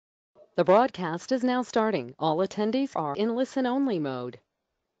The broadcast is now starting. All attendees are in listen-only mode.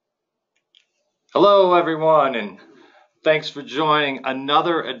 Hello, everyone, and thanks for joining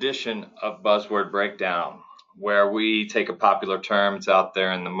another edition of Buzzword Breakdown, where we take a popular term that's out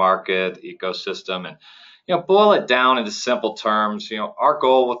there in the market, the ecosystem, and boil it down into simple terms. Our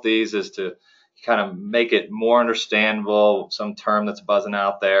goal with these is to kind of make it more understandable, some term that's buzzing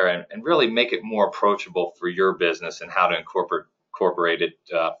out there, and really make it more approachable for your business and how to incorporate it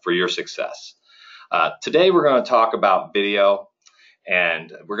for your success. Today, we're going to talk about video,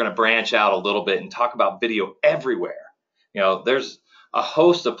 and we're going to branch out a little bit and talk about video everywhere. There's a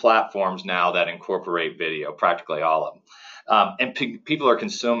host of platforms now that incorporate video, practically all of them. And people are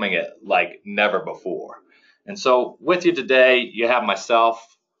consuming it like never before. And so with you today, you have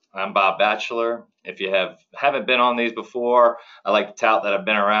myself. I'm Bob Batchelor. If you haven't been on these before, I like to tout that I've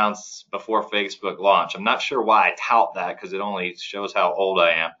been around before Facebook launch. I'm not sure why I tout that, because it only shows how old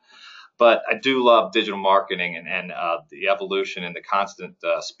I am. But I do love digital marketing and the evolution and the constant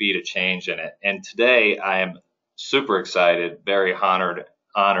speed of change in it. And today I am super excited, very honored,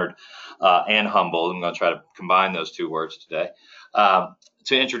 and humbled. I'm going to try to combine those two words today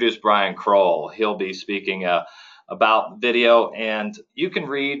to introduce Brian Kroll. He'll be speaking about video, and you can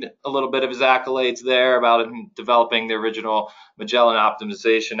read a little bit of his accolades there about him developing the original Magellan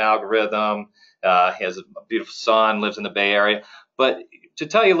optimization algorithm. He has a beautiful son, lives in the Bay Area. But to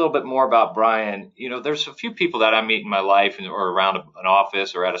tell you a little bit more about Brian, there's a few people that I meet in my life or around an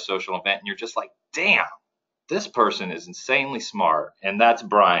office or at a social event, and you're just like, damn, this person is insanely smart. And that's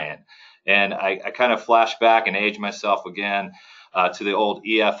Brian. And I kind of flash back and age myself again to the old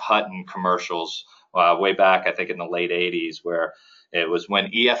E.F. Hutton commercials way back, I think in the late 80s, where it was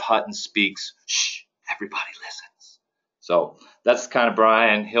when E.F. Hutton speaks, shh, everybody listens. So that's kind of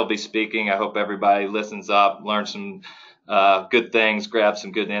Brian. He'll be speaking. I hope everybody listens up, learns some good things, grab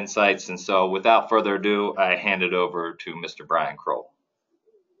some good insights. And so without further ado, I hand it over to Mr. Brian Kroll.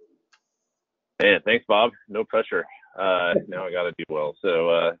 Man, thanks, Bob. No pressure. Now I got to do well.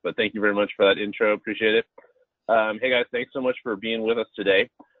 So, but thank you very much for that intro. Appreciate it. Hey guys, thanks so much for being with us today.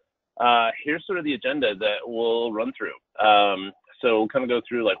 Here's sort of the agenda that we'll run through. So we'll kind of go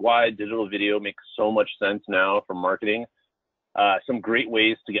through like why digital video makes so much sense now for marketing. Some great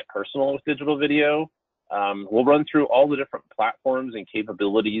ways to get personal with digital video. We'll run through all the different platforms and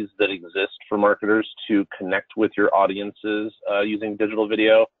capabilities that exist for marketers to connect with your audiences using digital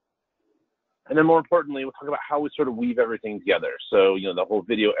video. And then more importantly, we'll talk about how we sort of weave everything together. So, the whole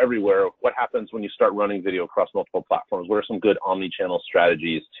video everywhere, what happens when you start running video across multiple platforms? What are some good omni-channel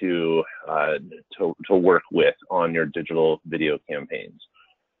strategies to work with on your digital video campaigns?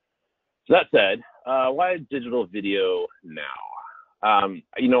 So that said, why digital video now?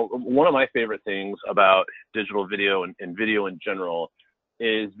 One of my favorite things about digital video and video in general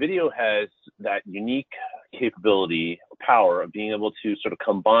is video has that unique capability, power of being able to sort of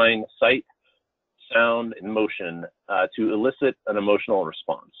combine sight, sound, and motion to elicit an emotional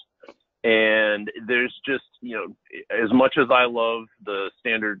response. And there's just, as much as I love the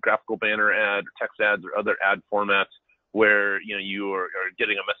standard graphical banner ad, or text ads, or other ad formats where, you are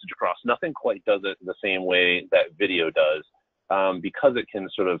getting a message across, nothing quite does it the same way that video does. Because it can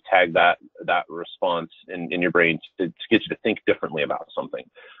sort of tag that response in your brain to get you to think differently about something.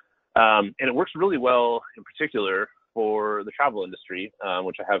 And it works really well, in particular, for the travel industry,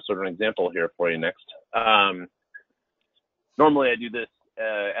 which I have sort of an example here for you next. Normally, I do this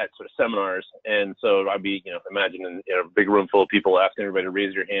at sort of seminars, and so I'd be, imagine in a big room full of people asking everybody to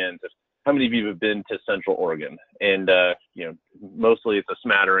raise your hands. How many of you have been to Central Oregon? And mostly it's a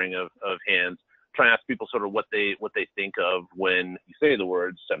smattering of hands. Try and ask people sort of what they think of when you say the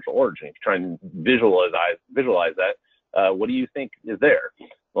word Central Oregon. If you try and visualize that, what do you think is there?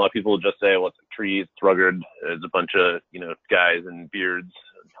 A lot of people will just say, well, it's trees, it's rugged, there's a bunch of guys in beards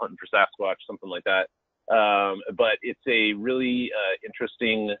hunting for Sasquatch, something like that. But it's a really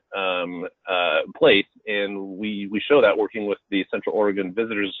interesting place, and we show that working with the Central Oregon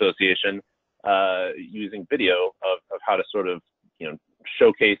Visitors Association, using video of how to sort of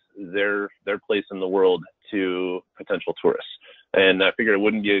showcase their place in the world to potential tourists. And I figured it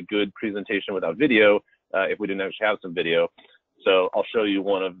wouldn't be a good presentation without video if we didn't actually have some video. So I'll show you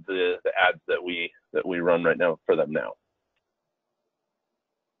one of the ads that we run right now for them now.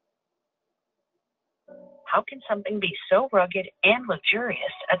 How can something be so rugged and luxurious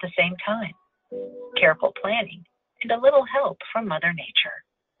at the same time? Careful planning and a little help from Mother Nature.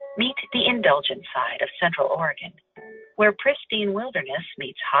 Meet the indulgent side of Central Oregon, where pristine wilderness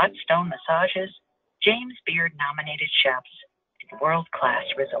meets hot stone massages, James Beard-nominated chefs, and world-class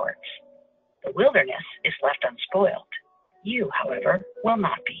resorts. The wilderness is left unspoiled. You, however, will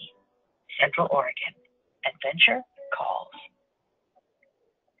not be. Central Oregon. Adventure calls.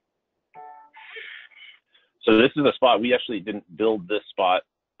 So this is a spot, we actually didn't build this spot.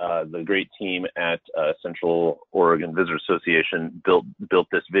 The great team at Central Oregon Visitor Association built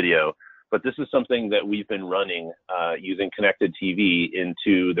this video, but this is something that we've been running using connected TV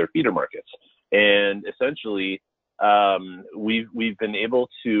into their feeder markets. And essentially, we've been able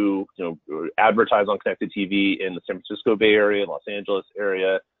to advertise on connected TV in the San Francisco Bay Area, Los Angeles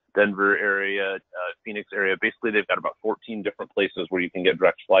area, Denver area, Phoenix area. Basically, they've got about 14 different places where you can get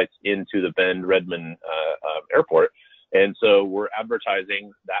direct flights into the Bend Redmond airport. And so we're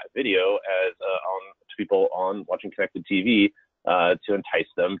advertising that video as to people on watching connected TV to entice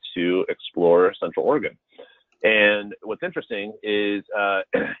them to explore Central Oregon. And what's interesting is,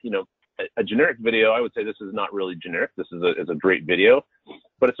 a generic video, I would say this is not really generic. This is a great video,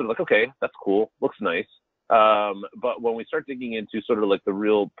 but it's sort of like, okay, that's cool, looks nice. But when we start digging into sort of like the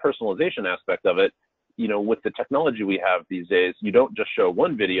real personalization aspect of it, with the technology we have these days, you don't just show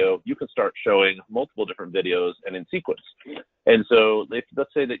one video, you can start showing multiple different videos and in sequence. And so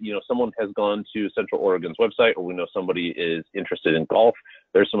let's say that, someone has gone to Central Oregon's website, or we know somebody is interested in golf.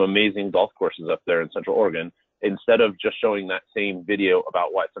 There's some amazing golf courses up there in Central Oregon. Instead of just showing that same video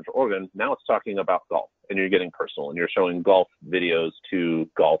about why Central Oregon, now it's talking about golf, and you're getting personal, and you're showing golf videos to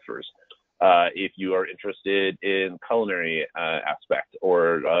golfers. If you are interested in culinary aspect,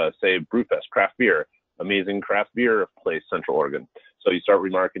 or say Brewfest, craft beer, amazing craft beer place, Central Oregon. So you start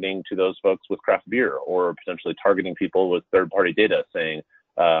remarketing to those folks with craft beer, or potentially targeting people with third-party data, saying,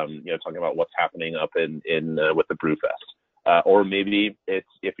 talking about what's happening up in with the Brewfest. Or maybe it's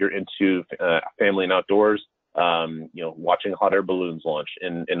if you're into family and outdoors, watching hot air balloons launch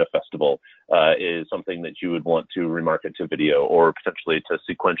in a festival is something that you would want to remarket to video, or potentially to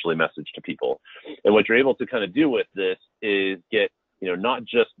sequentially message to people. And what you're able to kind of do with this is get, not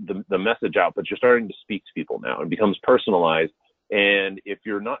just the message out, but you're starting to speak to people now. It becomes personalized. And if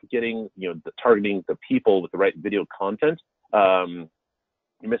you're not getting, targeting the people with the right video content,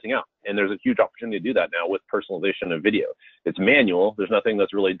 you're missing out. And there's a huge opportunity to do that now with personalization of video. It's manual. There's nothing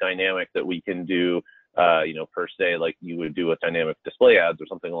that's really dynamic that we can do, per se, like you would do with dynamic display ads or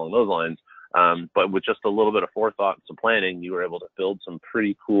something along those lines. But with just a little bit of forethought and some planning, you were able to build some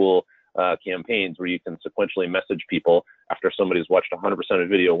pretty cool campaigns where you can sequentially message people. After somebody's watched 100% of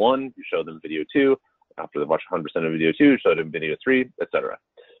video 1, you show them video 2. After they've watched 100% of video 2, show them video 3, etc.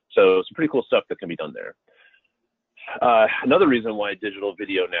 So some pretty cool stuff that can be done there. Another reason why digital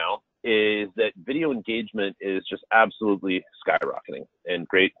video now is that video engagement is just absolutely skyrocketing, and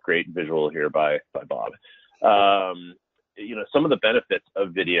great visual here by Bob. Some of the benefits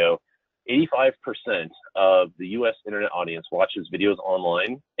of video, 85% of the U.S. internet audience watches videos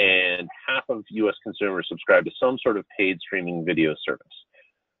online, and half of U.S. consumers subscribe to some sort of paid streaming video service.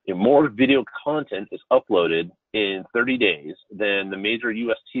 More video content is uploaded in 30 days than the major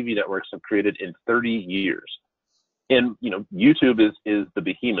U.S. TV networks have created in 30 years. And, YouTube is the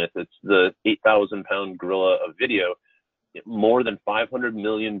behemoth. It's the 8,000-pound gorilla of video. More than 500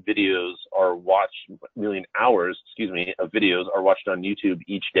 million hours of videos are watched on YouTube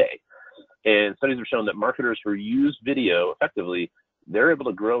each day. And studies have shown that marketers who use video effectively, they're able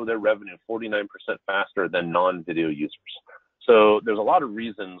to grow their revenue 49% faster than non-video users. So there's a lot of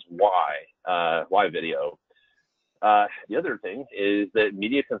reasons why video. The other thing is that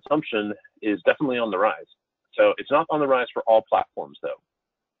media consumption is definitely on the rise. So it's not on the rise for all platforms, though.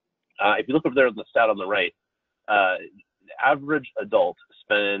 If you look over there at the stat on the right, the average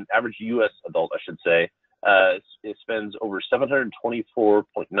U.S. adult, I should say, it spends over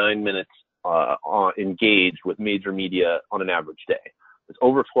 724.9 minutes engaged with major media on an average day. It's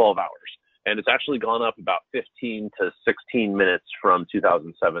over 12 hours. And it's actually gone up about 15 to 16 minutes from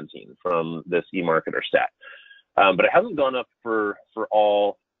 2017 from this eMarketer stat. But it hasn't gone up for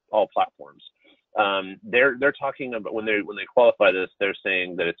all platforms. They're talking about, when they qualify this, they're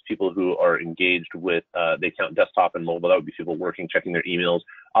saying that it's people who are engaged with, they count desktop and mobile. That would be people working, checking their emails.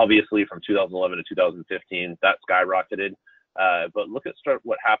 Obviously, from 2011 to 2015, that skyrocketed. But look at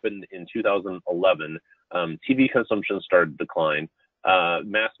what happened in 2011. TV consumption started to decline.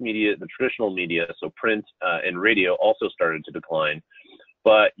 Mass media, the traditional media, so print and radio, also started to decline.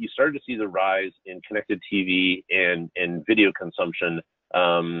 But you started to see the rise in connected TV and video consumption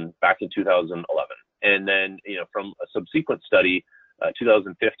back in 2011. And then, from a subsequent study,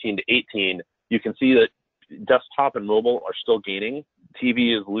 2015 to 18, you can see that desktop and mobile are still gaining.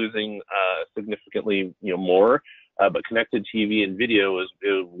 TV is losing significantly, more, but connected TV and video is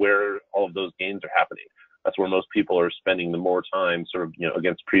where all of those gains are happening. That's where most people are spending the more time, sort of,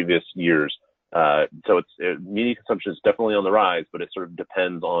 against previous years So media consumption is definitely on the rise, but it sort of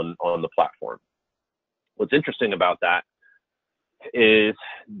depends on the platform. What's interesting about that is,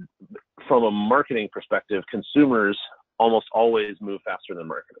 from a marketing perspective, consumers almost always move faster than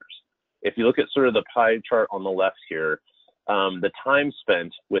marketers. If you look at sort of the pie chart on the left here, the time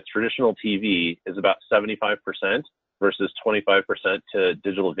spent with traditional TV is about 75% versus 25% to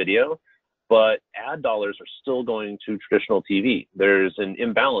digital video, but ad dollars are still going to traditional TV. There's an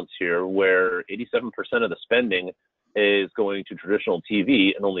imbalance here where 87% of the spending is going to traditional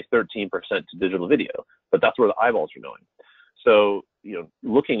TV and only 13% to digital video, but that's where the eyeballs are going. So,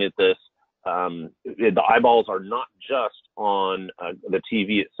 looking at this, the eyeballs are not just on the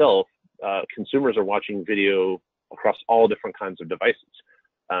TV itself. Consumers are watching video across all different kinds of devices.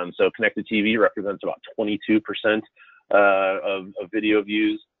 So connected TV represents about 22% of video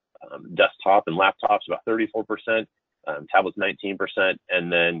views, desktop and laptops about 34%, tablets 19%,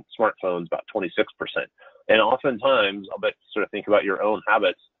 and then smartphones about 26%. And oftentimes, I'll bet sort of think about your own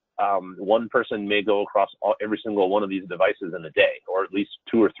habits. One person may go across every single one of these devices in a day, or at least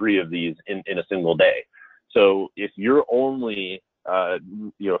 2 or 3 of these in a single day. So if you're only,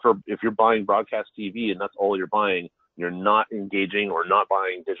 if you're buying broadcast TV and that's all you're buying, you're not engaging or not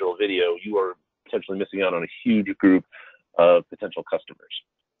buying digital video, you are potentially missing out on a huge group of potential customers.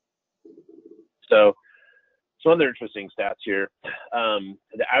 So some other interesting stats here.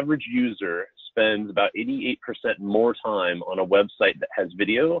 The average user spends about 88% more time on a website that has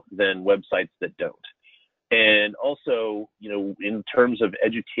video than websites that don't. And also, in terms of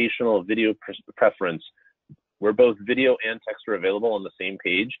educational video preference, where both video and text are available on the same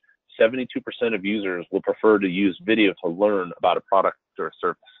page, 72% of users will prefer to use video to learn about a product or a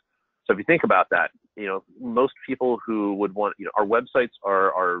service. So if you think about that, most people who would want, our websites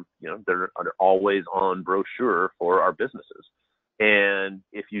are they're always on brochure for our businesses. And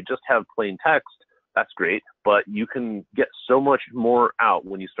if you just have plain text, that's great, but you can get so much more out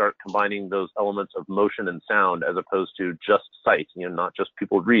when you start combining those elements of motion and sound as opposed to just sight, not just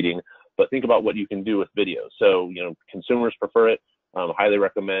people reading, but think about what you can do with video. So, consumers prefer it. Highly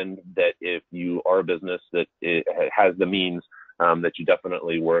recommend that if you are a business that it has the means, that you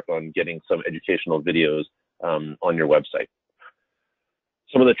definitely work on getting some educational videos on your website.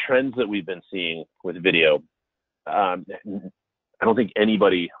 Some of the trends that we've been seeing with video, I don't think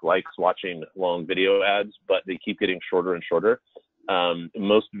anybody likes watching long video ads, but they keep getting shorter and shorter.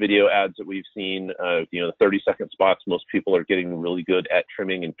 Most video ads that we've seen, the 30-second spots, most people are getting really good at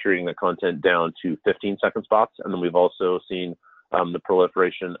trimming and curing the content down to 15-second spots. And then we've also seen the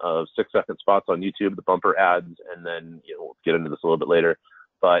proliferation of 6-second spots on YouTube, the bumper ads, and then we'll get into this a little bit later.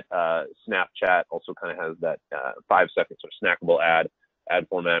 But Snapchat also kind of has that 5 seconds or snackable ad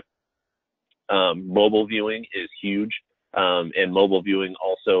format. Mobile viewing is huge, and mobile viewing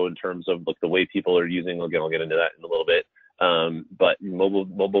also in terms of the way people are using. Again, I'll get into that in a little bit. But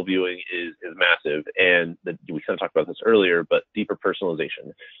mobile viewing is massive, and we kind of talked about this earlier, but deeper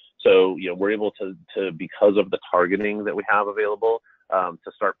personalization. So we're able to because of the targeting that we have available,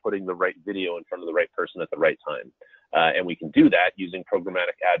 to start putting the right video in front of the right person at the right time, and we can do that using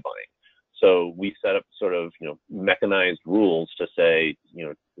programmatic ad buying. So we set up sort of mechanized rules to say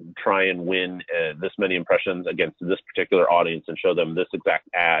try and win this many impressions against this particular audience and show them this exact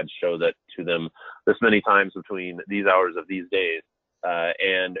ad, show that to them this many times between these hours of these days,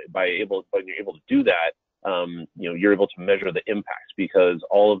 and when you're able to do that, you're able to measure the impact, because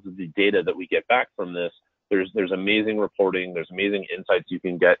all of the data that we get back from this, there's amazing reporting, there's amazing insights you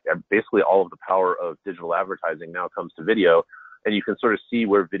can get. Basically, all of the power of digital advertising now comes to video. And you can sort of see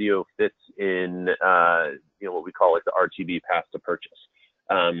where video fits in, what we call the RTB path to purchase.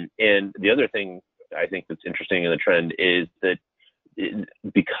 And the other thing I think that's interesting in the trend is that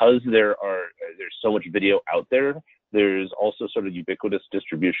because there's so much video out there, there's also sort of ubiquitous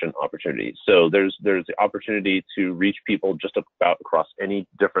distribution opportunities. So there's the opportunity to reach people just about across any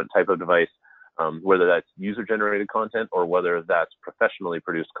different type of device, whether that's user-generated content or whether that's professionally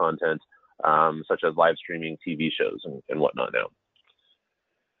produced content, such as live streaming TV shows and whatnot now.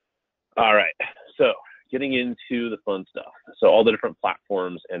 All right, so getting into the fun stuff. So all the different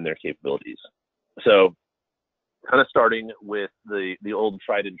platforms and their capabilities. So kind of starting with the old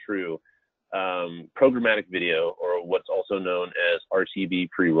tried and true programmatic video, or what's also known as RTB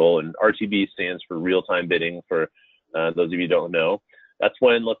pre-roll. And RTB stands for real-time bidding, for those of you who don't know. That's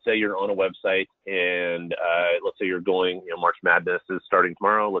when, let's say you're on a website and let's say you're going, March Madness is starting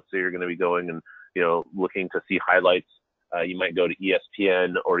tomorrow. Let's say you're going to be going and, looking to see highlights. You might go to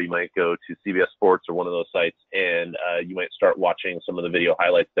ESPN, or you might go to CBS Sports or one of those sites, and you might start watching some of the video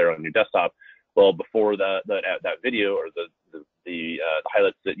highlights there on your desktop. Well, before that video or the the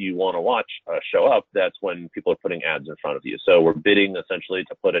highlights that you want to watch show up, that's when people are putting ads in front of you. So we're bidding essentially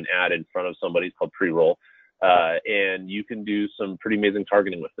to put an ad in front of somebody. It's called pre-roll, and you can do some pretty amazing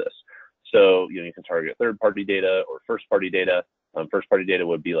targeting with this. So you can target third-party data or first-party data. First-party data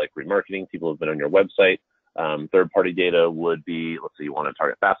would be like remarketing, people who've been on your website. Third-party data would be, let's say you want to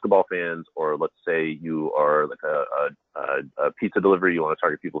target basketball fans, or let's say you are like a pizza delivery. You want to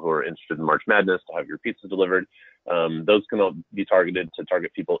target people who are interested in March Madness to have your pizza delivered. Those can all be targeted to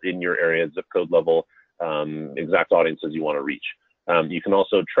target people in your area, zip code level, exact audiences you want to reach. You can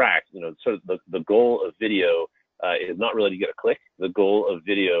also track, sort of the goal of video is not really to get a click. The goal of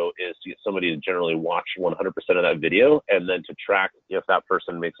video is to get somebody to generally watch 100% of that video, and then to track if that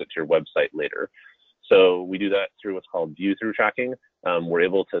person makes it to your website later. So we do that through what's called view-through tracking. We're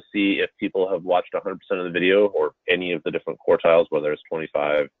able to see if people have watched 100% of the video or any of the different quartiles, whether it's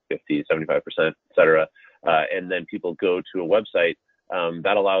 25, 50, 75%, et cetera. And then people go to a website.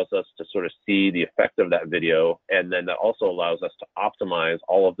 That allows us to sort of see the effect of that video. And then that also allows us to optimize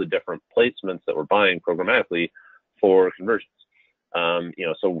all of the different placements that we're buying programmatically for conversions.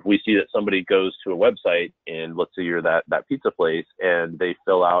 So we see that somebody goes to a website, and let's say you're that pizza place, and they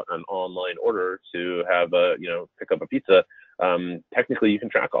fill out an online order to have pick up a pizza. Technically, you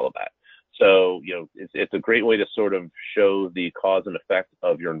can track all of that. So, it's a great way to sort of show the cause and effect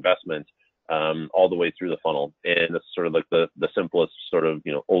of your investment all the way through the funnel. And it's sort of like the simplest sort of,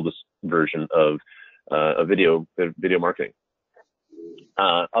 oldest version of video marketing.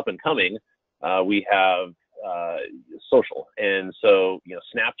 Up and coming, we have social. And so,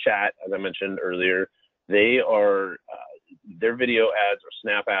 Snapchat, as I mentioned earlier, they are their video ads or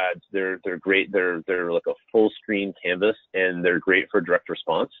Snap ads. They're great. They're like a full screen canvas, and they're great for direct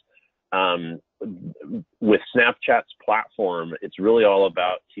response. With Snapchat's platform, it's really all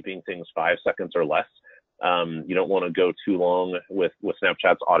about keeping things 5 seconds or less. You don't want to go too long with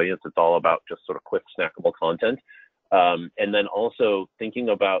Snapchat's audience. It's all about just sort of quick snackable content. And then also thinking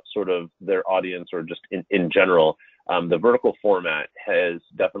about sort of their audience, or just in general, the vertical format has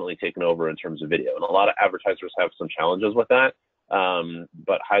definitely taken over in terms of video. And a lot of advertisers have some challenges with that,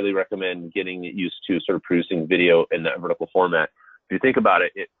 but highly recommend getting used to sort of producing video in that vertical format. If you think about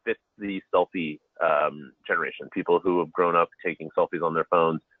it, it fits the selfie generation. People who have grown up taking selfies on their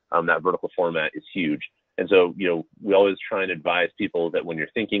phones, that vertical format is huge. And so, we always try and advise people that when you're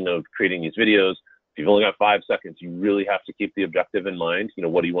thinking of creating these videos, if you've only got 5 seconds, you really have to keep the objective in mind.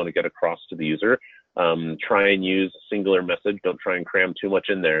 What do you want to get across to the user? Try and use a singular message. Don't try and cram too much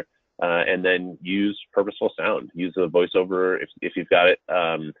in there. And then use purposeful sound. Use a voiceover if you've got it.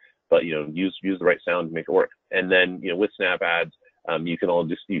 But use the right sound to make it work. And then with Snap ads, you can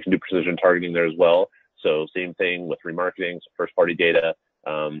do precision targeting there as well. So same thing with remarketing, first-party data.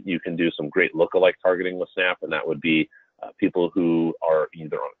 You can do some great lookalike targeting with Snap, and that would be people who are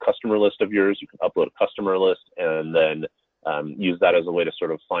either on a customer list of yours. You can upload a customer list, and then use that as a way to sort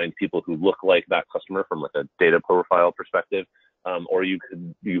of find people who look like that customer from like a data profile perspective. Or you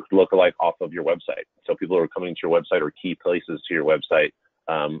could look alike off of your website. So people who are coming to your website or key places to your website,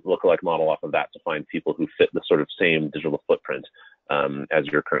 lookalike model off of that to find people who fit the sort of same digital footprint as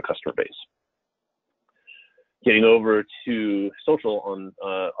your current customer base. Getting over to social on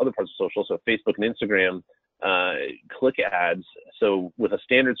other parts of social, so Facebook and Instagram, click ads. So with a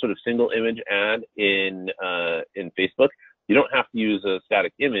standard sort of single image ad in Facebook, you don't have to use a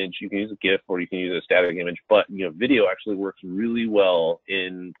static image. You can use a GIF, or you can use a static image, but video actually works really well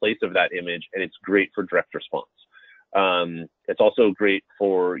in place of that image, and it's great for direct response. It's also great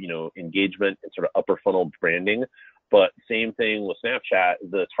for engagement and sort of upper funnel branding. But same thing with Snapchat,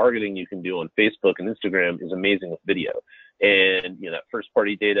 the targeting you can do on Facebook and Instagram is amazing with video. And that first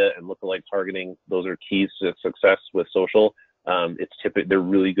party data and lookalike targeting, those are keys to success with social. They're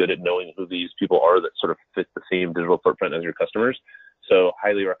really good at knowing who these people are that sort of fit the same digital footprint as your customers. So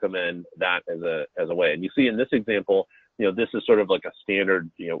highly recommend that as a way. And you see in this example, this is sort of like a standard,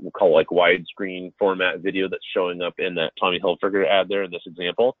 we'll call it like widescreen format video that's showing up in that Tommy Hilfiger ad there in this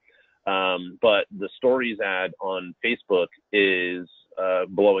example. But the stories ad on Facebook is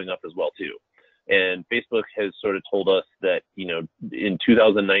blowing up as well too. And Facebook has sort of told us that, in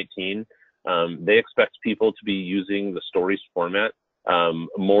 2019, they expect people to be using the stories format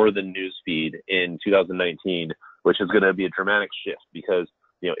more than newsfeed in 2019, which is going to be a dramatic shift because,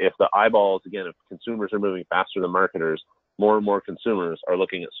 if the eyeballs, again, if consumers are moving faster than marketers, more and more consumers are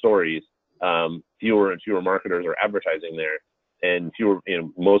looking at stories, fewer and fewer marketers are advertising there, and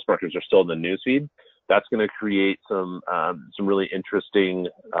most marketers are still in the newsfeed. That's going to create some really interesting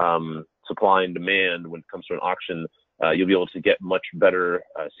supply and demand when it comes to an auction you'll be able to get much better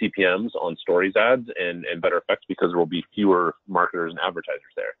CPMs on stories ads and better effects because there will be fewer marketers and advertisers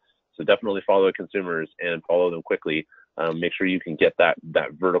there. So definitely follow the consumers and follow them quickly. Make sure you can get that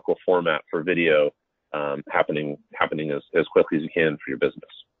vertical format for video happening as quickly as you can for your business.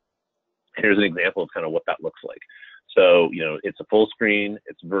 Here's an example of kind of what that looks like. So, it's a full screen,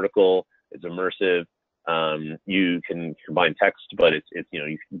 it's vertical, it's immersive. You can combine text, but it's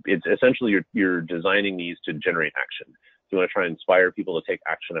essentially you're designing these to generate action. You want to try and inspire people to take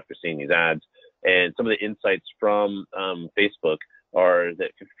action after seeing these ads. And some of the insights from Facebook are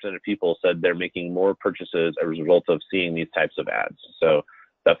that 50% of people said they're making more purchases as a result of seeing these types of ads. So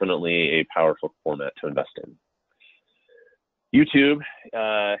definitely a powerful format to invest in. YouTube,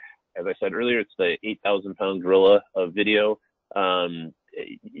 as I said earlier, it's the 8,000-pound gorilla of video.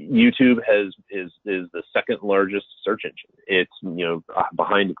 YouTube is the second largest search engine. It's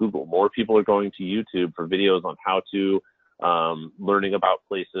behind Google. More people are going to YouTube for videos on how to, learning about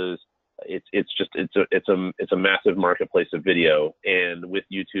places. It's a massive marketplace of video. And with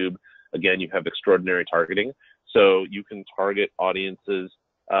YouTube, again, you have extraordinary targeting. So you can target audiences,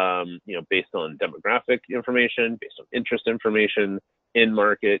 based on demographic information, based on interest information, in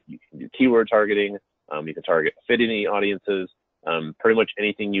market. You can do keyword targeting. You can target affinity audiences. Pretty much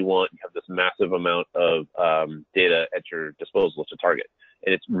anything you want. You have this massive amount of data at your disposal to target,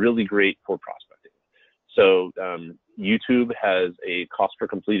 and it's really great for prospecting. So YouTube has a cost per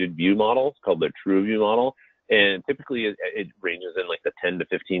completed view model. It's called the TrueView model, and typically it ranges in like the 10 to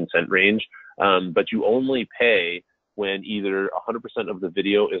 15 cent range. But you only pay when either 100% of the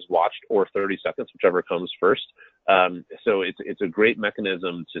video is watched or 30 seconds, whichever comes first. So it's a great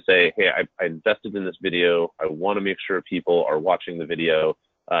mechanism to say, hey, I invested in this video. I want to make sure people are watching the video.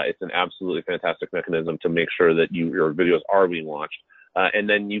 It's an absolutely fantastic mechanism to make sure that your videos are being watched. And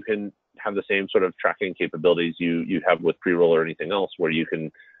then you can have the same sort of tracking capabilities you have with pre-roll or anything else, where you can,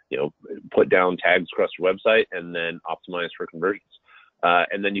 put down tags across your website and then optimize for conversions.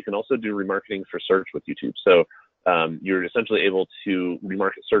 And then you can also do remarketing for search with YouTube. So you're essentially able to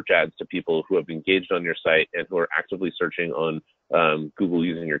remarket search ads to people who have engaged on your site and who are actively searching on Google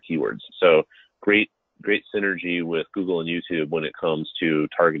using your keywords. So great synergy with Google and YouTube when it comes to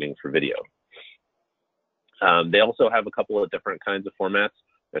targeting for video. They also have a couple of different kinds of formats.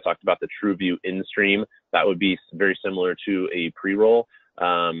 I talked about the TrueView in-stream. That would be very similar to a pre-roll.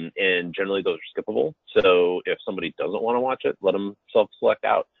 And generally those are skippable. So if somebody doesn't want to watch it, let them self-select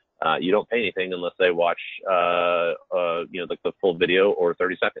out. You don't pay anything unless they watch, like the full video or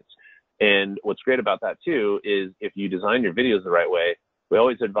 30 seconds. And what's great about that too is if you design your videos the right way, we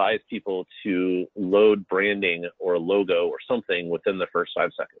always advise people to load branding or a logo or something within the first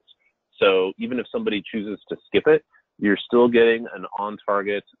 5 seconds. So even if somebody chooses to skip it, you're still getting an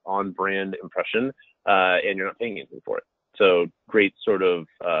on-target, on-brand impression, and you're not paying anything for it. So great sort of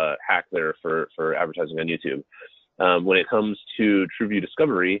hack there for advertising on YouTube. When it comes to TrueView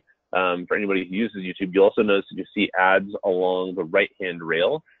Discovery, for anybody who uses YouTube, you'll also notice that you see ads along the right-hand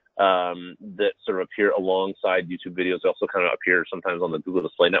rail that sort of appear alongside YouTube videos. They also kind of appear sometimes on the Google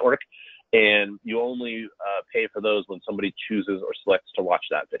Display Network. And you only pay for those when somebody chooses or selects to watch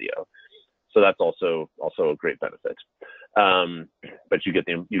that video. So that's also a great benefit. But you get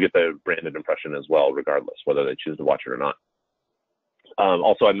the branded impression as well, regardless whether they choose to watch it or not.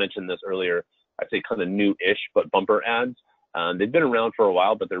 Also, I mentioned this earlier. I say kind of new-ish, but bumper ads. They've been around for a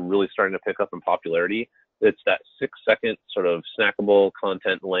while, but they're really starting to pick up in popularity. It's that 6-second sort of snackable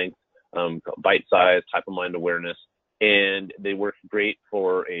content length, bite-sized, top-of-mind awareness, and they work great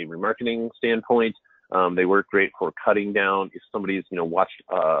for a remarketing standpoint. They work great for cutting down. If somebody's watched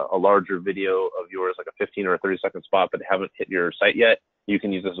a larger video of yours, like a 15 or a 30-second spot, but they haven't hit your site yet, you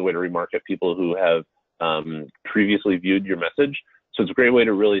can use this as a way to remarket people who have previously viewed your message. So it's a great way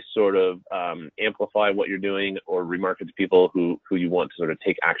to really sort of amplify what you're doing or remarket to people who you want to sort of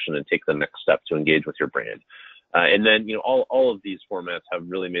take action and take the next step to engage with your brand. And then, all of these formats have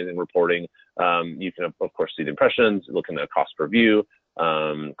really amazing reporting. You can, of course, see the impressions, looking at cost per view,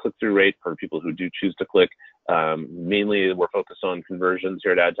 click-through rate for people who do choose to click. Mainly, we're focused on conversions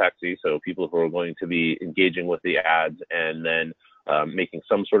here at AdTaxi, so people who are going to be engaging with the ads and then making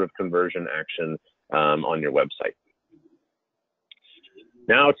some sort of conversion action on your website.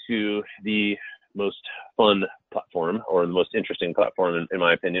 Now to the most fun platform, or the most interesting platform, in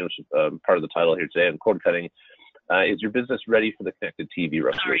my opinion, which is part of the title here today, and cord cutting. Is your business ready for the connected TV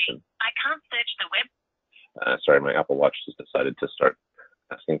restoration? Sorry, I can't search the web. Sorry, my Apple Watch just decided to start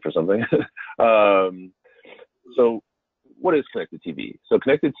asking for something. So what is connected TV? So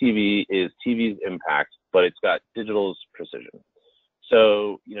connected TV is TV's impact, but it's got digital's precision.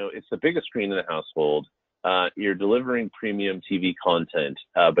 So, it's the biggest screen in the household. you're delivering premium TV content,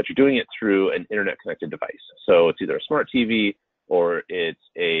 but you're doing it through an internet-connected device. So it's either a smart TV, or it's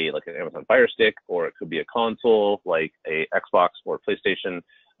like an Amazon Fire Stick, or it could be a console like a Xbox or PlayStation,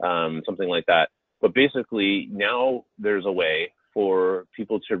 something like that. But basically, now there's a way for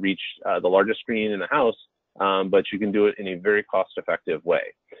people to reach the largest screen in the house, but you can do it in a very cost-effective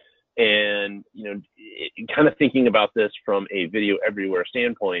way. And kind of thinking about this from a video everywhere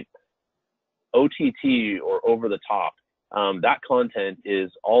standpoint, OTT or over the top, that content is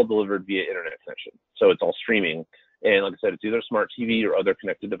all delivered via internet connection. So it's all streaming. And like I said, it's either smart TV or other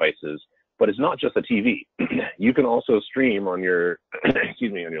connected devices, but it's not just a TV. You can also stream on your, on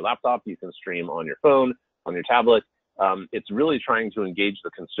your laptop. You can stream on your phone, on your tablet. It's really trying to engage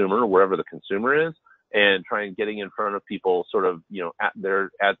the consumer wherever the consumer is, and trying getting in front of people sort of,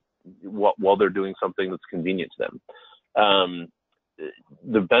 while they're doing something that's convenient to them.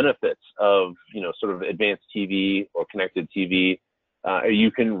 The benefits of, sort of advanced TV or connected TV, you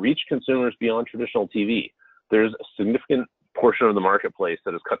can reach consumers beyond traditional TV. There's a significant portion of the marketplace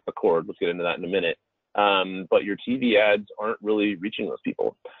that has cut the cord. Let's get into that in a minute. But your TV ads aren't really reaching those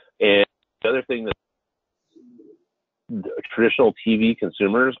people. And the other thing that traditional TV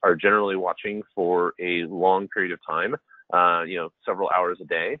consumers are generally watching for a long period of time, several hours a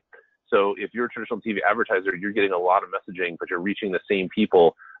day. So if you're a traditional TV advertiser, you're getting a lot of messaging, but you're reaching the same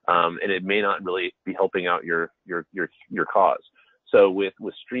people, and it may not really be helping out your cause. So with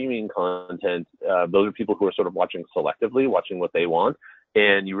streaming content, those are people who are sort of watching selectively, watching what they want,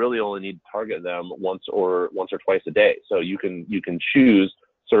 and you really only need to target them once or twice a day. So you can choose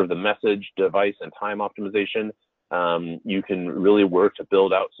sort of the message, device, and time optimization. You can really work to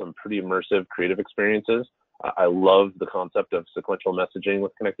build out some pretty immersive creative experiences. I love the concept of sequential messaging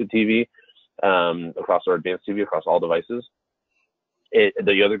with connected TV across our advanced TV, across all devices.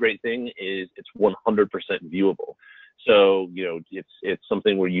 The other great thing is it's 100% viewable. So, it's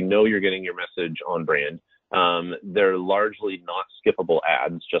something where you're getting your message on brand. They're largely not skippable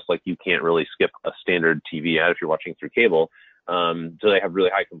ads, just like you can't really skip a standard TV ad if you're watching through cable. So they have really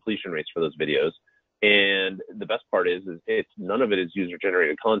high completion rates for those videos. And the best part is none of it is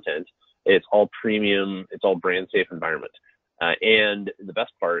user-generated content. It's all premium. It's all brand-safe environment. And the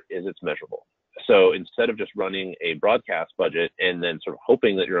best part is it's measurable. So instead of just running a broadcast budget and then sort of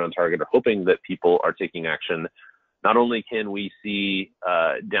hoping that you're on target or hoping that people are taking action, not only can we see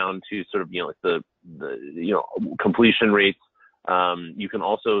down to sort of the completion rates, you can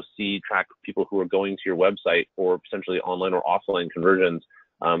also track people who are going to your website for potentially online or offline conversions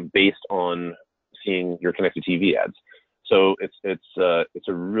based on seeing your connected TV ads. So it's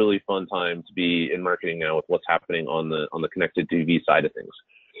a really fun time to be in marketing now with what's happening on the connected TV side of things.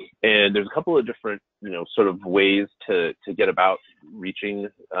 And there's a couple of different sort of ways to get about reaching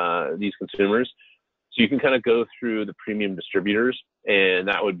these consumers. So you can kind of go through the premium distributors, and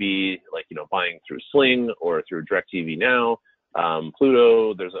that would be like, buying through Sling or through DirecTV Now,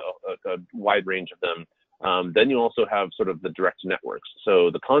 Pluto. There's a wide range of them. Then you also have sort of the direct networks. So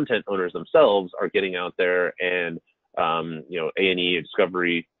the content owners themselves are getting out there and, A&E,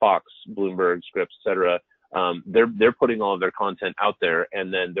 Discovery, Fox, Bloomberg, Scripps, et cetera. They're putting all of their content out there,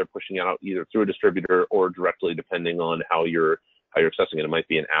 and then they're pushing it out either through a distributor or directly, depending on how you're accessing it. It might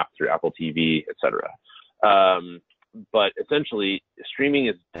be an app through Apple TV, et cetera. But essentially, streaming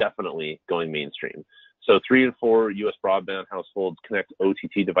is definitely going mainstream. So 3 in 4 U.S. broadband households connect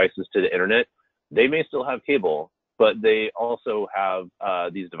OTT devices to the internet. They may still have cable, but they also have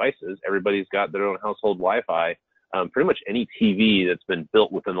these devices. Everybody's got their own household Wi-Fi. Pretty much any TV that's been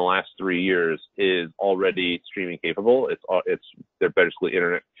built within the last 3 years is already streaming capable. They're basically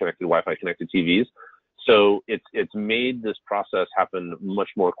internet connected, Wi-Fi connected TVs. So it's made this process happen much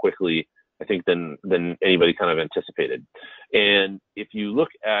more quickly, I think, than anybody kind of anticipated. And if you look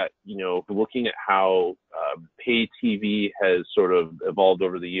at, looking at how pay TV has sort of evolved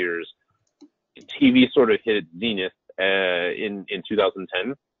over the years, TV sort of hit its zenith in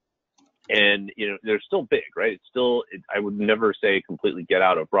 2010. And, they're still big, right? I would never say completely get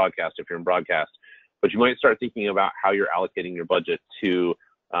out of broadcast if you're in broadcast, but you might start thinking about how you're allocating your budget to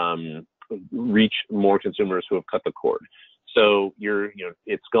reach more consumers who have cut the cord. So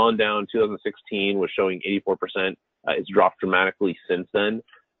it's gone down. 2016 was showing 84%. It's dropped dramatically since then.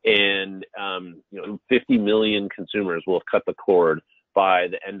 And, 50 million consumers will have cut the cord by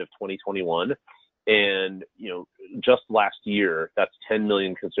the end of 2021. And, just last year, that's 10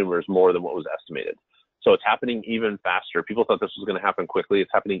 million consumers more than what was estimated. So it's happening even faster. People thought this was going to happen quickly. It's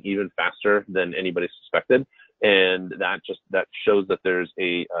happening even faster than anybody suspected. And that shows that there's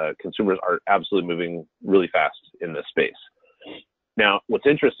consumers are absolutely moving really fast in this space. Now, what's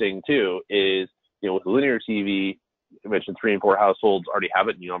interesting too is with linear TV, I mentioned 3 and 4 households already have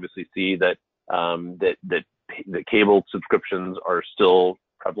it, and you obviously see that that cable subscriptions are still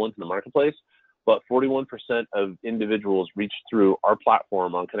prevalent in the marketplace. But 41% of individuals reached through our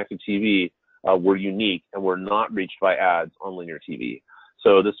platform on connected TV were unique and were not reached by ads on linear TV.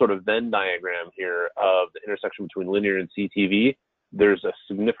 So this sort of Venn diagram here of the intersection between linear and CTV, there's a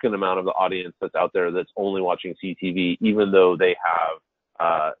significant amount of the audience that's out there that's only watching CTV, even though they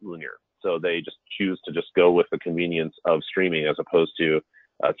have linear. So they just choose to just go with the convenience of streaming as opposed to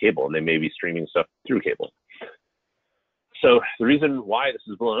cable, and they may be streaming stuff through cable. So the reason why this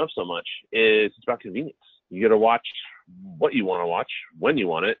is blowing up so much is it's about convenience. You get to watch what you want to watch when you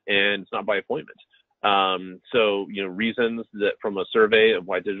want it, and it's not by appointment. So, reasons that from a survey of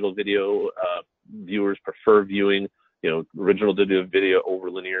why digital video viewers prefer viewing, original digital video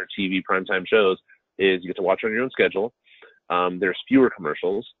over linear TV primetime shows is you get to watch on your own schedule. There's fewer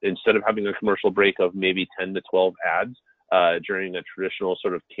commercials. Instead of having a commercial break of maybe 10 to 12 ads during a traditional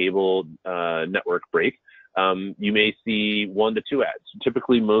sort of cable network break, you may see 1 to 2 ads.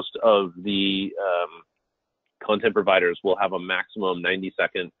 Typically, most of the content providers will have a maximum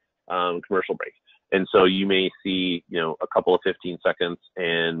 90-second commercial break. And so you may see, a couple of 15 seconds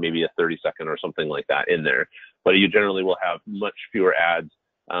and maybe a 30-second or something like that in there. But you generally will have much fewer ads.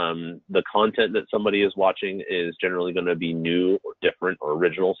 The content that somebody is watching is generally going to be new or different or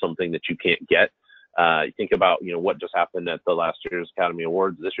original, something that you can't get. You think about, what just happened at the last year's Academy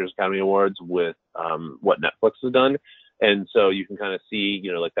Awards, this year's Academy Awards with what Netflix has done. And so you can kind of see,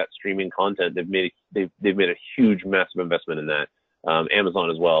 like that streaming content, they've made a huge, massive investment in that.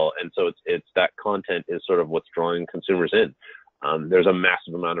 Amazon as well. And so it's that content is sort of what's drawing consumers in. There's a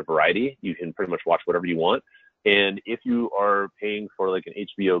massive amount of variety. You can pretty much watch whatever you want. And if you are paying for like an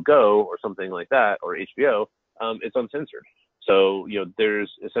HBO Go or something like that, or HBO, it's uncensored. So,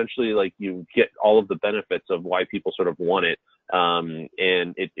 there's essentially like you get all of the benefits of why people sort of want it.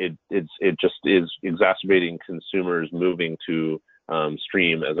 And it just is exacerbating consumers moving to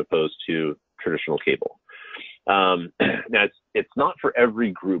stream as opposed to traditional cable. Now it's not for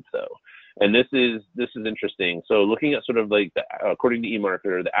every group though. And this is interesting. So looking at sort of like according to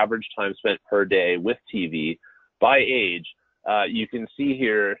eMarketer, the average time spent per day with TV by age, you can see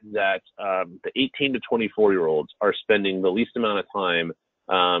here that the 18 to 24-year-olds are spending the least amount of time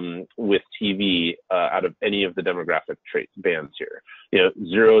with TV out of any of the demographic bands here.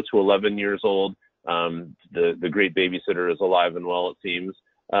 0 to 11 years old, the great babysitter is alive and well, it seems.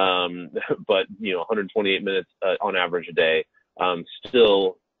 But 128 minutes on average a day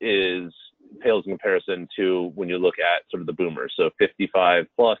still pales in comparison to when you look at sort of the boomers. So 55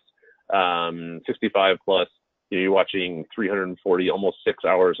 plus, 65 plus, you're watching 340, almost 6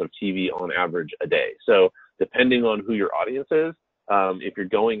 hours of TV on average a day. So depending on who your audience is, if you're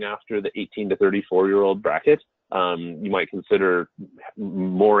going after the 18 to 34-year-old bracket, you might consider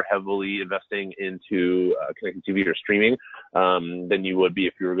more heavily investing into connected TV or streaming than you would be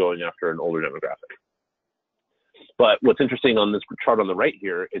if you were going after an older demographic. But what's interesting on this chart on the right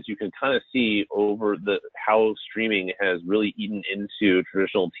here is you can kind of see over how streaming has really eaten into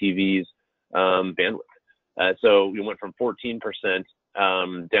traditional TV's bandwidth. So we went from 14%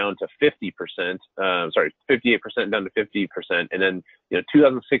 down to 50%, 58% down to 50%. And then,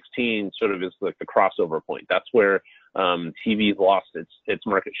 2016 sort of is like the crossover point. That's where TV lost its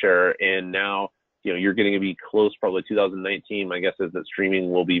market share. And now, you're getting to be close, probably 2019. My guess is that streaming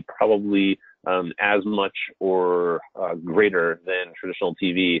will be probably as much or greater than traditional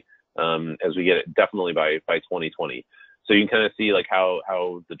TV as we get it definitely by 2020. So you can kind of see like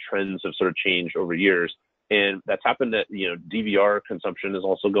how the trends have sort of changed over years. And that's happened that, DVR consumption is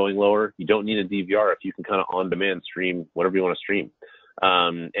also going lower. You don't need a DVR if you can kind of on-demand stream whatever you want to stream.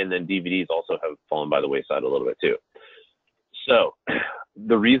 And then DVDs also have fallen by the wayside a little bit too. So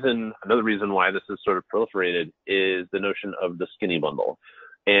another reason why this is sort of proliferated is the notion of the skinny bundle.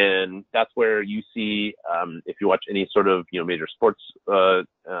 And that's where you see, if you watch any sort of, major sports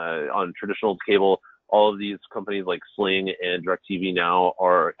on traditional cable, all of these companies like Sling and DirecTV now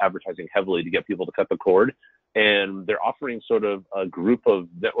are advertising heavily to get people to cut the cord. And they're offering sort of a group of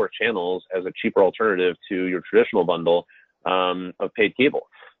network channels as a cheaper alternative to your traditional bundle of paid cable.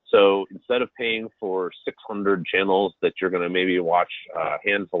 So instead of paying for 600 channels that you're going to maybe watch a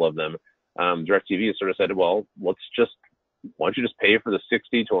handful of them, DirecTV has sort of said, well, why don't you just pay for the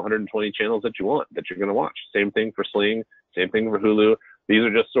 60 to 120 channels that you want, that you're going to watch? Same thing for Sling, same thing for Hulu. These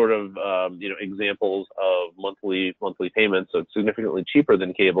are just sort of, examples of monthly payments. So it's significantly cheaper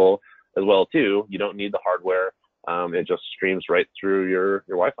than cable as well, too. You don't need the hardware. It just streams right through your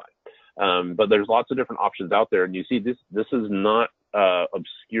Wi-Fi. But there's lots of different options out there. And you see this is not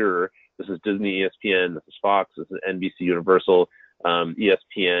obscure. This is Disney, ESPN, this is Fox, this is NBC Universal,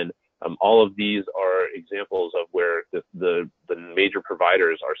 ESPN. All of these are examples of where the major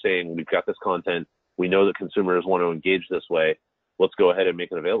providers are saying, we've got this content, we know that consumers want to engage this way, let's go ahead and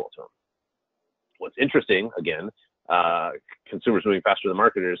make it available to them. What's interesting, again, consumers moving faster than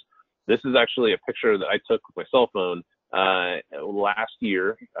marketers, this is actually a picture that I took with my cell phone last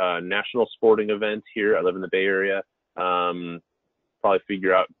year, national sporting event here. I live in the Bay Area. Probably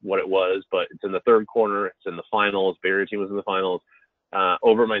figure out what it was, but it's in the third corner. It's in the finals. Bay Area team was in the finals.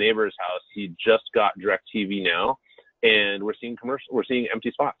 Over at my neighbor's house, he just got DirecTV now, and we're seeing empty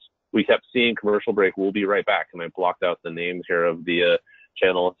spots. We kept seeing commercial break. We'll be right back, and I blocked out the names here of the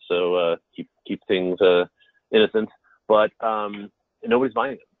channel, so keep things innocent. But nobody's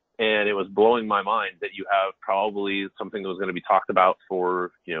buying them, and it was blowing my mind that you have probably something that was going to be talked about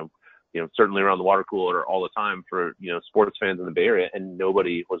for certainly around the water cooler all the time for sports fans in the Bay Area, and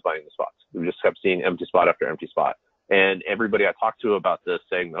nobody was buying the spots. We just kept seeing empty spot after empty spot. And everybody I talked to about this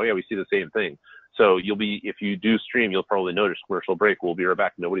saying, oh yeah, we see the same thing. So if you do stream, you'll probably notice commercial break, we'll be right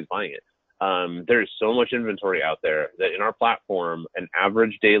back, nobody's buying it. There's so much inventory out there that in our platform, an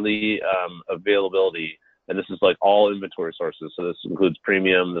average daily availability, and this is like all inventory sources. So this includes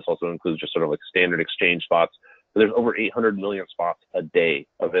premium. This also includes just sort of like standard exchange spots. So there's over 800 million spots a day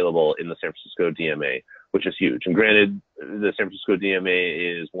available in the San Francisco DMA, which is huge. And granted, the San Francisco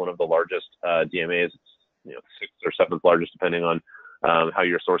DMA is one of the largest DMAs. It's sixth or seventh largest, depending on how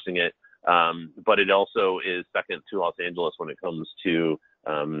you're sourcing it. But it also is second to Los Angeles when it comes to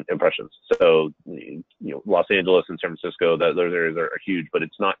impressions. So, Los Angeles and San Francisco, those areas are huge, but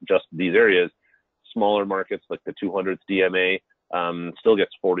it's not just these areas. Smaller markets like the 200th DMA still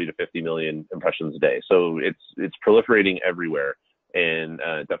gets 40 to 50 million impressions a day. So it's proliferating everywhere, and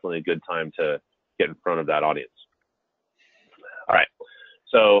definitely a good time to get in front of that audience. All right.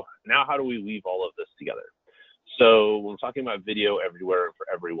 So now how do we weave all of this together? So when we're talking about video everywhere and for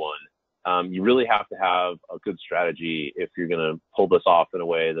everyone, you really have to have a good strategy if you're going to pull this off in a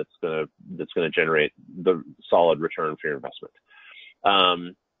way that's going to generate the solid return for your investment.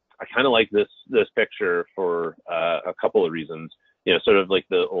 I kind of like this picture for a couple of reasons. Sort of like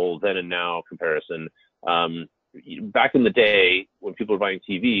the old then and now comparison. Back in the day, when people were buying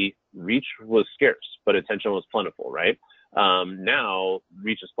TV, reach was scarce, but attention was plentiful, right? Now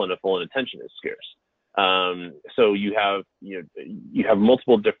reach is plentiful and attention is scarce. So you have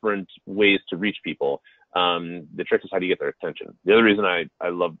multiple different ways to reach people. The trick is how do you get their attention. The other reason I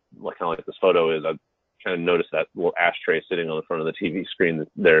love kind of like this photo is I kind of noticed that little ashtray sitting on the front of the TV screen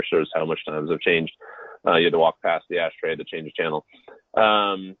there shows how much times have changed. You had to walk past the ashtray to change the channel.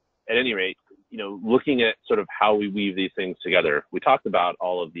 At any rate, looking at sort of how we weave these things together, we talked about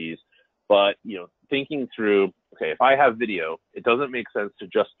all of these, but, thinking through, okay, if I have video, it doesn't make sense to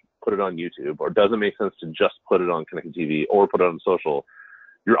just put it on YouTube, or doesn't make sense to just put it on Connected TV or put it on social.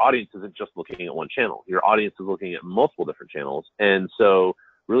 Your audience isn't just looking at one channel. Your audience is looking at multiple different channels. And so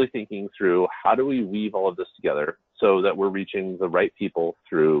really thinking through how do we weave all of this together so that we're reaching the right people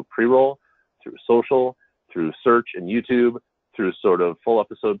through pre-roll, through social, through search and YouTube, through sort of full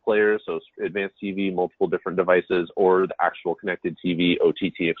episode players, so advanced TV, multiple different devices, or the actual Connected TV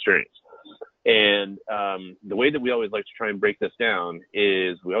OTT experience. And the way that we always like to try and break this down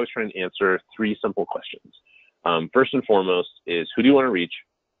is we always try and answer three simple questions. First and foremost is who do you want to reach?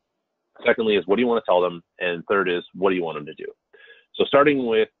 Secondly is what do you want to tell them? And third is what do you want them to do? So starting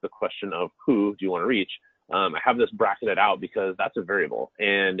with the question of who do you want to reach, I have this bracketed out because that's a variable,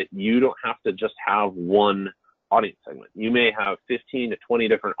 and you don't have to just have one audience segment. You may have 15 to 20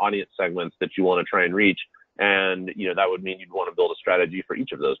 different audience segments that you want to try and reach. And, that would mean you'd want to build a strategy for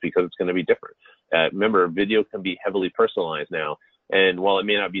each of those because it's going to be different. Remember, video can be heavily personalized now. And while it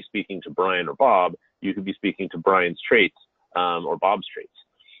may not be speaking to Brian or Bob, you could be speaking to Brian's traits or Bob's traits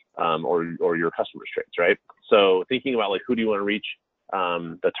or your customer's traits, right? So thinking about like, who do you want to reach?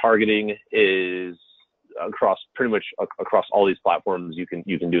 The targeting is pretty much across all these platforms. You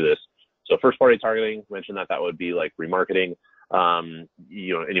can do this. So first party targeting, mentioned that would be like remarketing.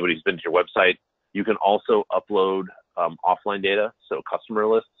 Anybody who's been to your website. You can also upload offline data, so customer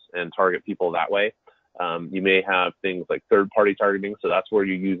lists, and target people that way. You may have things like third-party targeting, so that's where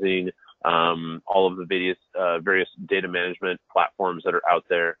you're using all of the various data management platforms that are out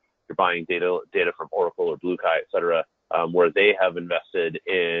there. You're buying data from Oracle or BlueKai, et cetera, where they have invested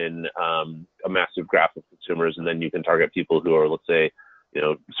in a massive graph of consumers, and then you can target people who are, let's say,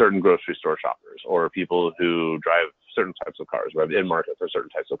 certain grocery store shoppers or people who drive certain types of cars, right, in market for certain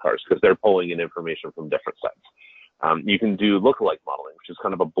types of cars, because they're pulling in information from different sites. You can do lookalike modeling, which is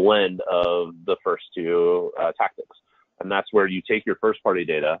kind of a blend of the first two tactics. And that's where you take your first-party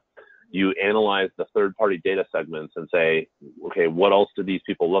data, you analyze the third-party data segments and say, okay, what else do these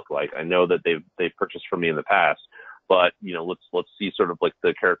people look like? I know that they've purchased from me in the past, but let's see sort of like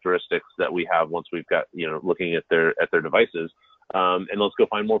the characteristics that we have once we've got looking at their devices, and let's go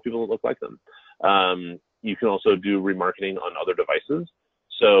find more people that look like them. You can also do remarketing on other devices.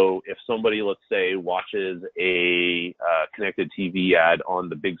 So if somebody, let's say, watches a connected TV ad on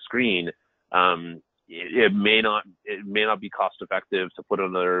the big screen, it may not be cost effective to put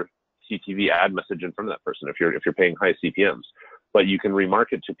another CTV ad message in front of that person if you're paying high CPMs. But you can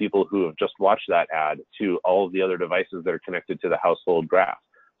remarket to people who have just watched that ad to all of the other devices that are connected to the household graph.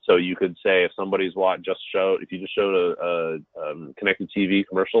 So you could say if somebody's if you just showed a connected TV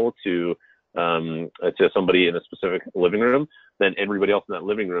commercial to somebody in a specific living room, then everybody else in that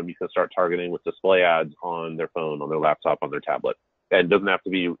living room you can start targeting with display ads on their phone, on their laptop, on their tablet. And it doesn't have to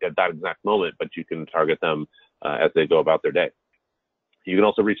be at that exact moment, but you can target them as they go about their day. You can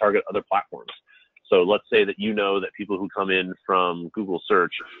also retarget other platforms. So let's say that that people who come in from Google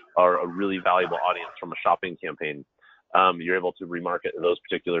search are a really valuable audience from a shopping campaign. You're able to remarket those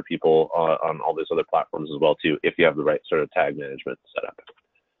particular people on all these other platforms as well too, if you have the right sort of tag management set up.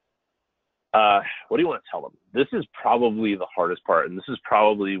 What do you want to tell them? This is probably the hardest part, and this is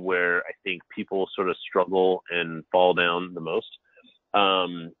probably where I think people sort of struggle and fall down the most,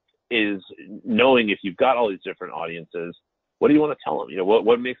 is knowing if you've got all these different audiences, what do you want to tell them?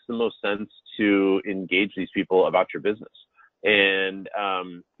 What makes the most sense to engage these people about your business? And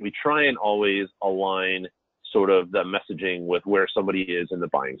we try and always align sort of the messaging with where somebody is in the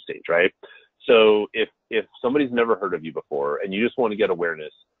buying stage, right? So if somebody's never heard of you before and you just want to get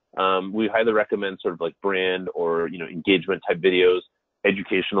awareness, we highly recommend sort of like brand or engagement type videos,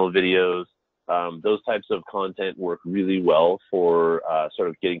 educational videos. Those types of content work really well for sort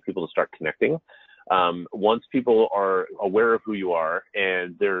of getting people to start connecting. Once people are aware of who you are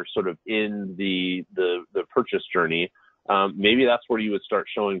and they're sort of in the purchase journey, maybe that's where you would start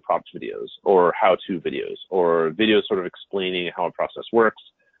showing product videos or how-to videos or videos sort of explaining how a process works.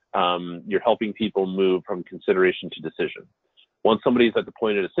 You're helping people move from consideration to decision. Once somebody's at the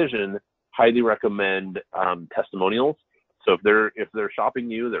point of decision, highly recommend testimonials. So if they're shopping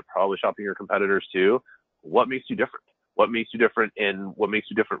you, they're probably shopping your competitors too. What makes you different? What makes you different, and what makes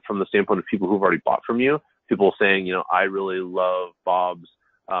you different from the standpoint of people who've already bought from you? People saying, I really love Bob's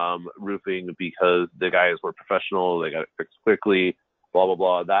roofing because the guys were professional, they got it fixed quickly, blah, blah,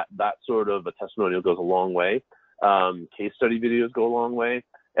 blah. That sort of a testimonial goes a long way. Case study videos go a long way.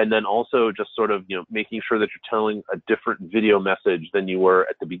 And then also just sort of, making sure that you're telling a different video message than you were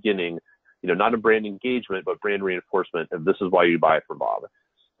at the beginning, not a brand engagement, but brand reinforcement. And this is why you buy from Bob.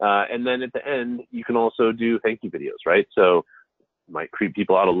 And then at the end, you can also do thank you videos, right? So might creep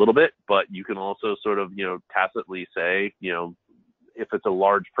people out a little bit, but you can also sort of, tacitly say, if it's a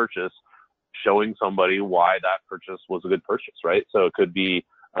large purchase, showing somebody why that purchase was a good purchase, right? So it could be,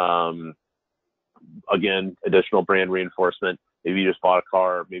 again, additional brand reinforcement. Maybe you just bought a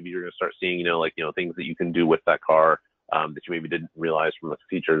car. Maybe you're going to start seeing, things that you can do with that car that you maybe didn't realize from a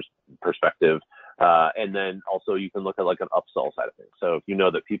features perspective. And then also you can look at like an upsell side of things. So if you know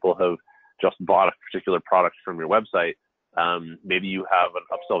that people have just bought a particular product from your website, maybe you have an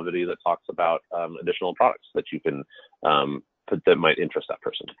upsell video that talks about additional products that you can put that might interest that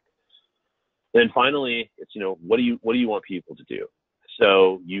person. Then finally, it's, what do you want people to do?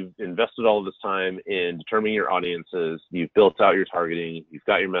 So you've invested all of this time in determining your audiences, you've built out your targeting, you've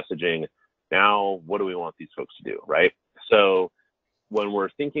got your messaging. Now, what do we want these folks to do, right? So when we're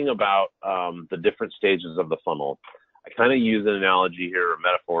thinking about the different stages of the funnel, I kind of use an analogy here, a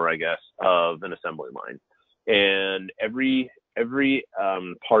metaphor, I guess, of an assembly line. And every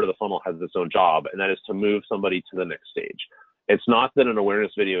part of the funnel has its own job, and that is to move somebody to the next stage. It's not that an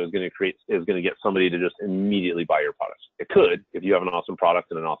awareness video is going to get somebody to just immediately buy your products. It could, if you have an awesome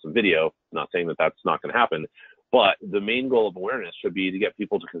product and an awesome video. I'm not saying that that's not going to happen, but the main goal of awareness should be to get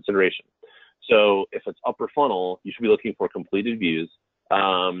people to consideration. So if it's upper funnel, you should be looking for completed views.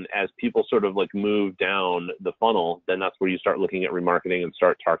 As people sort of like move down the funnel, then that's where you start looking at remarketing and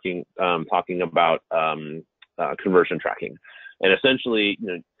start talking about conversion tracking. And essentially,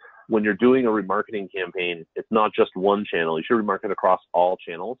 when you're doing a remarketing campaign, it's not just one channel. You should remarket across all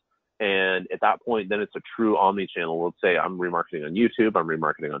channels. And at that point, then it's a true omni-channel. Let's say I'm remarketing on YouTube, I'm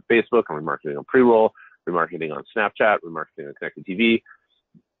remarketing on Facebook, I'm remarketing on pre-roll, remarketing on Snapchat, remarketing on connected TV.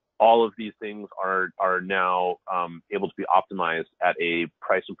 All of these things are now able to be optimized at a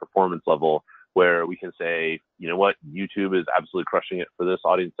price and performance level where we can say, you know what, YouTube is absolutely crushing it for this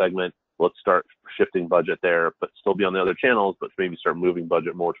audience segment. Let's start shifting budget there, but still be on the other channels, but maybe start moving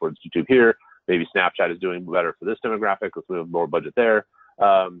budget more towards YouTube here, maybe Snapchat is doing better for this demographic, let's move more budget there.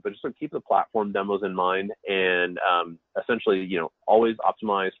 But just to keep the platform demos in mind, and essentially, always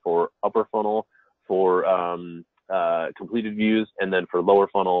optimize for upper funnel, for completed views, and then for lower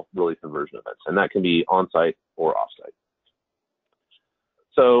funnel, really conversion events. And that can be on-site or off-site.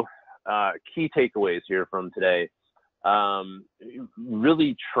 So key takeaways here from today.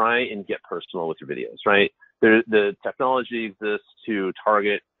 Really try and get personal with your videos, right? The technology exists to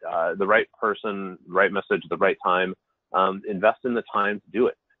target the right person, right message, at the right time. Invest in the time to do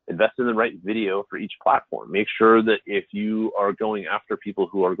it. Invest in the right video for each platform. Make sure that if you are going after people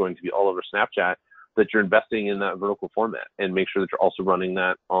who are going to be all over Snapchat, that you're investing in that vertical format, and make sure that you're also running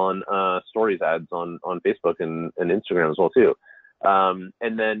that on stories ads on Facebook and Instagram as well too.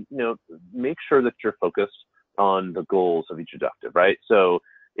 And then, make sure that you're focused on the goals of each objective, right? So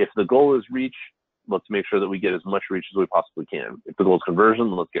if the goal is reach, let's make sure that we get as much reach as we possibly can. If the goal is conversion,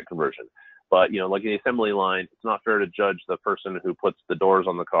 let's get conversion. But, like the assembly line, it's not fair to judge the person who puts the doors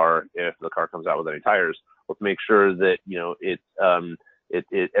on the car if the car comes out with any tires. Let's make sure that,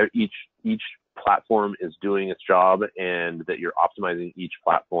 each platform is doing its job, and that you're optimizing each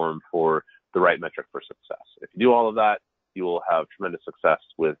platform for the right metric for success. If you do all of that, you will have tremendous success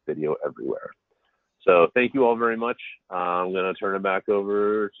with video everywhere. So thank you all very much. I'm going to turn it back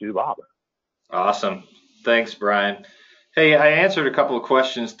over to Bob. Awesome. Thanks, Brian. Hey, I answered a couple of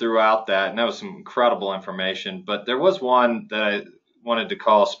questions throughout that, and that was some incredible information, but there was one that I wanted to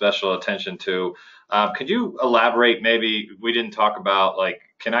call special attention to. Could you elaborate? Maybe we didn't talk about, like,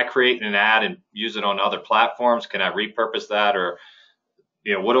 can I create an ad and use it on other platforms? Can I repurpose that? Or,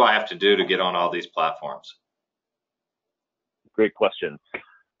 what do I have to do to get on all these platforms? Great question.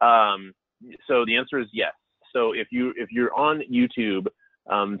 So the answer is yes. So if you're on YouTube,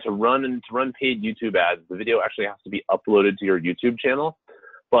 to run paid YouTube ads, the video actually has to be uploaded to your YouTube channel.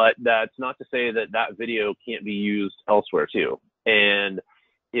 But that's not to say that video can't be used elsewhere too. And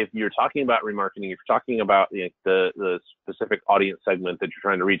if you're talking about remarketing, if you're talking about the specific audience segment that you're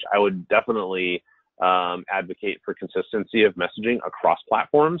trying to reach, I would definitely advocate for consistency of messaging across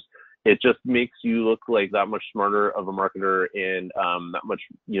platforms. It just makes you look like that much smarter of a marketer, and that much,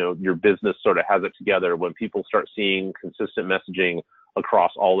 your business sort of has it together when people start seeing consistent messaging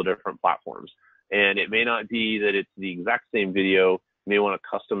across all the different platforms. And it may not be that it's the exact same video. You may want to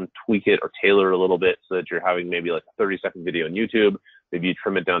custom tweak it or tailor it a little bit so that you're having maybe like a 30-second video on YouTube. Maybe you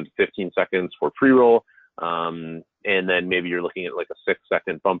trim it down to 15 seconds for pre-roll. And then maybe you're looking at like a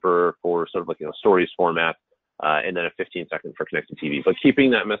 6-second bumper for sort of like a stories format. And then a 15-second for connected TV. But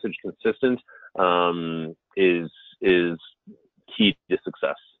keeping that message consistent is key to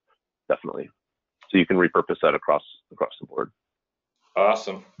success, definitely. So you can repurpose that across the board.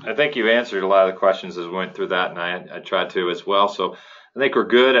 Awesome. I think you answered a lot of the questions as we went through that, and I tried to as well. So I think we're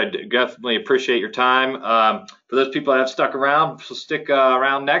good. I definitely appreciate your time. For those people that have stuck around, so stick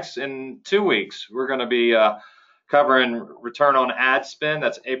around next. In 2 weeks, we're going to be covering return on ad spend.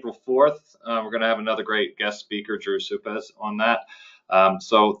 That's April 4th. We're going to have another great guest speaker, Drew Supez, on that.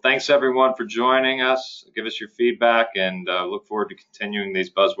 So thanks everyone for joining us. Give us your feedback, and look forward to continuing these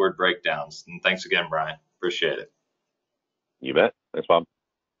buzzword breakdowns. And thanks again, Brian. Appreciate it. You bet. Thanks, Bob.